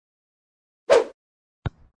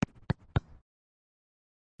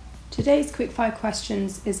Today's quickfire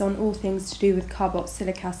questions is on all things to do with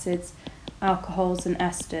carboxylic acids, alcohols and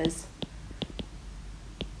esters.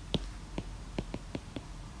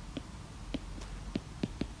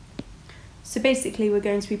 So basically we're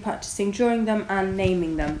going to be practicing drawing them and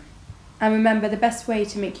naming them. And remember, the best way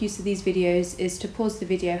to make use of these videos is to pause the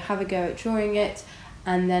video, have a go at drawing it,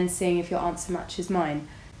 and then seeing if your answer matches mine.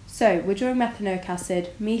 So we're drawing methanoic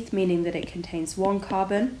acid, meth meaning that it contains one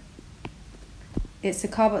carbon. It's a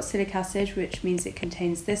carboxylic acid, which means it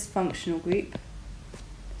contains this functional group.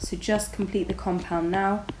 So just complete the compound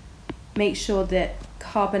now. Make sure that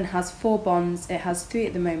carbon has 4 bonds. It has 3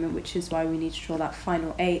 at the moment, which is why we need to draw that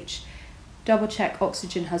final H. Double check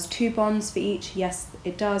oxygen has 2 bonds for each. Yes,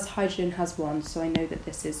 it does. Hydrogen has 1, so I know that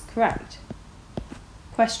this is correct.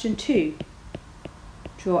 Question 2.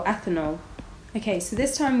 Draw ethanol. Okay, so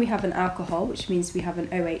this time we have an alcohol, which means we have an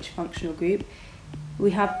OH functional group.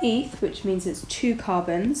 We have eth, which means it's 2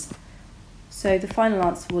 carbons. So the final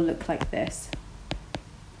answer will look like this.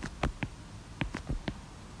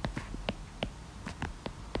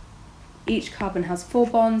 Each carbon has 4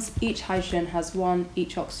 bonds, each hydrogen has 1,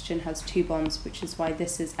 each oxygen has 2 bonds, which is why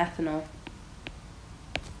this is ethanol.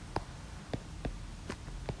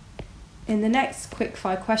 In the next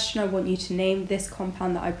quickfire question, I want you to name this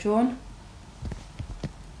compound that I've drawn.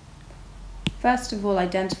 First of all,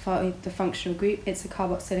 identify the functional group. It's a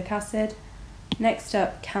carboxylic acid. Next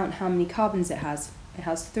up, count how many carbons it has. It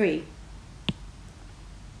has 3.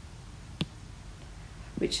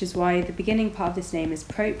 Which is why the beginning part of this name is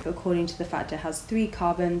prop, according to the fact it has 3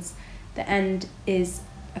 carbons. The end is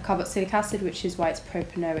a carboxylic acid, which is why it's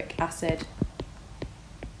propanoic acid.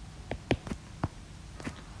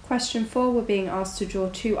 Question 4, we're being asked to draw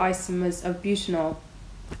 2 isomers of butanol.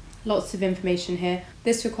 Lots of information here.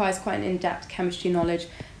 This requires quite an in-depth chemistry knowledge.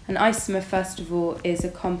 An isomer, first of all, is a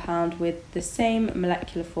compound with the same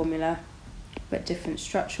molecular formula, but different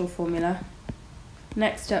structural formula.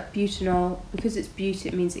 Next up, butanol. Because it's but,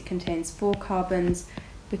 it means it contains 4 carbons.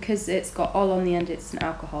 Because it's got ol on the end, it's an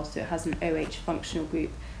alcohol, so it has an OH functional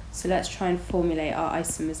group. So let's try and formulate our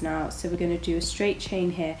isomers now. So we're going to do a straight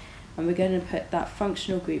chain here, and we're going to put that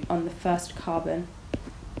functional group on the first carbon.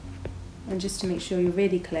 And just to make sure you're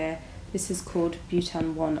really clear, this is called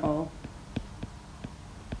butan 1-ol.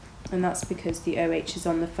 And that's because the OH is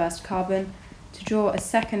on the first carbon. To draw a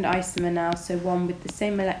second isomer now, so one with the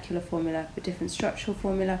same molecular formula but different structural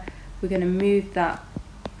formula, we're going to move that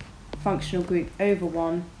functional group over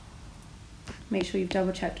 1. Make sure you've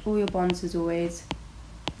double checked all your bonds as always.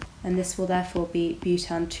 And this will therefore be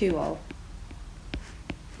butan 2-ol.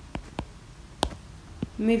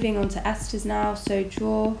 Moving on to esters now, so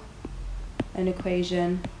draw an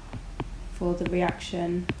equation for the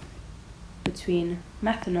reaction between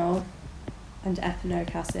methanol and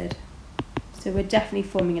ethanoic acid. So we're definitely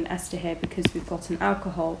forming an ester here because we've got an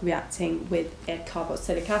alcohol reacting with a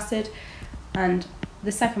carboxylic acid. And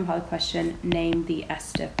the second part of the question, name the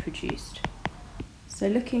ester produced. So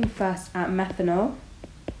looking first at methanol.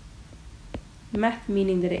 Meth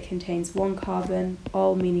meaning that it contains 1 carbon,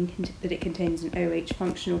 ol meaning that it contains an OH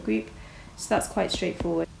functional group. So that's quite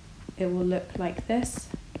straightforward. It will look like this.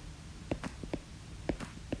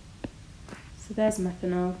 So there's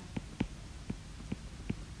methanol.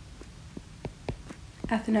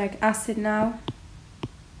 Ethanoic acid now.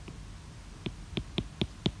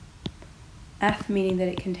 Eth meaning that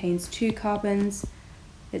it contains 2 carbons.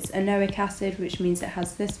 It's enoic acid, which means it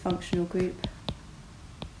has this functional group.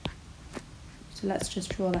 So let's just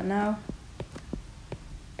draw that now.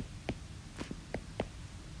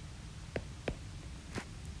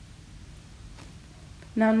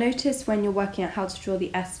 Now notice when you're working out how to draw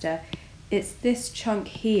the ester, it's this chunk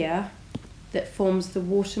here that forms the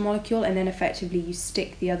water molecule, and then effectively you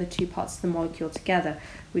stick the other 2 parts of the molecule together,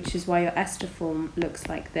 which is why your ester form looks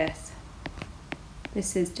like this.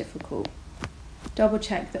 This is difficult. Double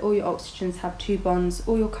check that all your oxygens have 2 bonds,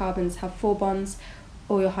 all your carbons have 4 bonds,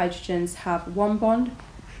 all your hydrogens have 1 bond,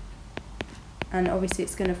 and obviously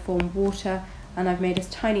it's going to form water, and I've made a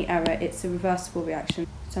tiny error. It's a reversible reaction,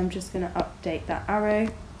 so I'm just going to update that arrow.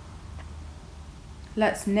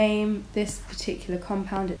 Let's name this particular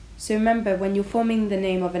compound. So remember, when you're forming the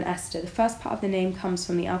name of an ester, the first part of the name comes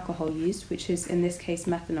from the alcohol used, which is in this case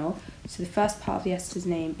methanol. So the first part of the ester's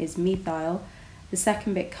name is methyl. The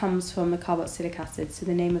second bit comes from the carboxylic acid, so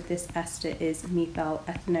the name of this ester is methyl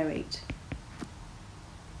ethanoate.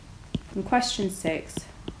 In question 6,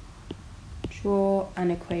 draw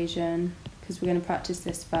an equation, because we're going to practice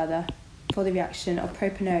this further, for the reaction of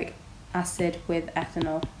propanoic acid with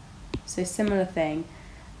ethanol. So similar thing,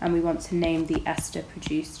 and we want to name the ester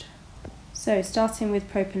produced. So starting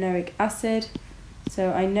with propanoic acid,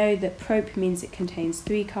 So I know that prop means it contains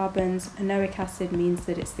 3 carbons, enoic acid means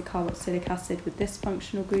that it's the carboxylic acid with this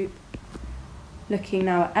functional group. Looking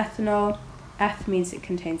now at ethanol, eth means it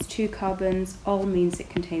contains 2 carbons, ol means it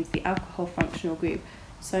contains the alcohol functional group.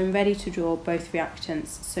 So I'm ready to draw both reactants.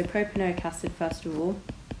 So propanoic acid first of all.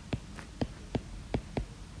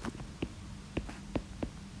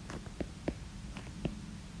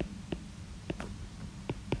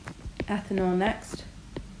 Ethanol next.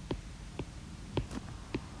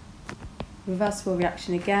 Reversible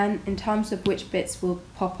reaction again. In terms of which bits will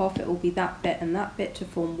pop off, it will be that bit and that bit to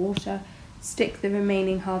form water. Stick the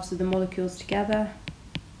remaining halves of the molecules together.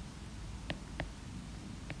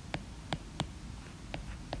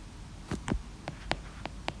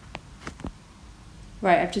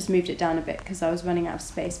 Right, I've just moved it down a bit because I was running out of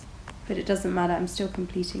space, but it doesn't matter, I'm still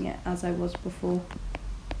completing it as I was before.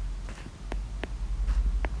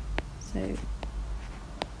 So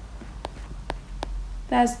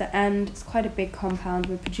there's the end. It's quite a big compound.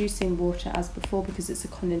 We're producing water as before because it's a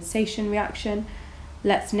condensation reaction.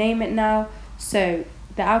 Let's name it now. So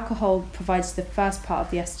the alcohol provides the first part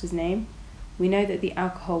of the ester's name. We know that the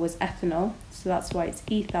alcohol was ethanol, so that's why it's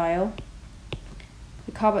ethyl.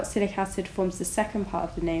 The carboxylic acid forms the second part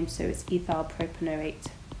of the name, so it's ethyl propanoate.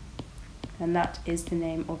 And that is the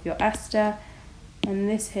name of your ester. And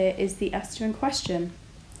this here is the ester in question.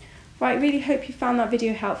 Right, really hope you found that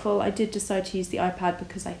video helpful. I did decide to use the iPad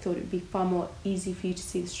because I thought it would be far more easy for you to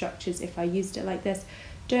see the structures if I used it like this.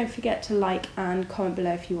 Don't forget to like and comment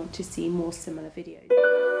below if you want to see more similar videos.